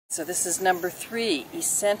So this is number 3,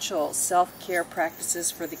 essential self-care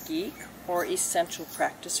practices for the geek, or essential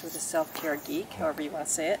practice for the self-care geek, however you want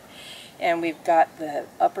to say it. And we've got the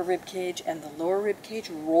upper rib cage and the lower rib cage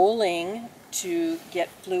rolling to get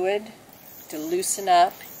fluid, to loosen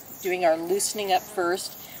up, doing our loosening up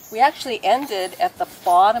first. We actually ended at the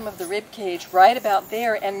bottom of the rib cage right about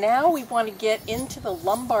there, and now we want to get into the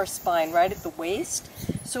lumbar spine right at the waist.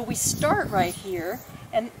 So we start right here,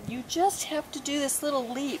 and you just have to do this little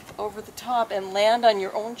leap over the top and land on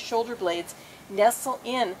your own shoulder blades. Nestle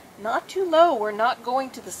in, not too low, we're not going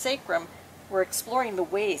to the sacrum, we're exploring the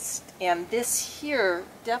waist. And this here,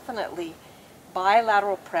 definitely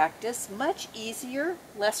bilateral practice, much easier,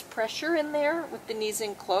 less pressure in there with the knees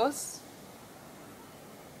in close.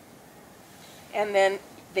 And then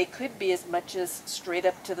they could be as much as straight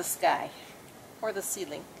up to the sky or the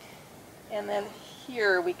ceiling. And then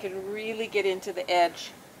here we can really get into the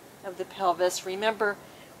edge of the pelvis. Remember,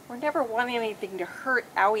 we're never wanting anything to hurt,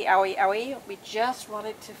 owie, owie, owie. We just want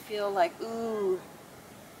it to feel like, ooh,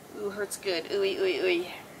 ooh, hurts good, ooey, ooey, ooey.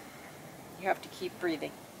 You have to keep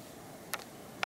breathing.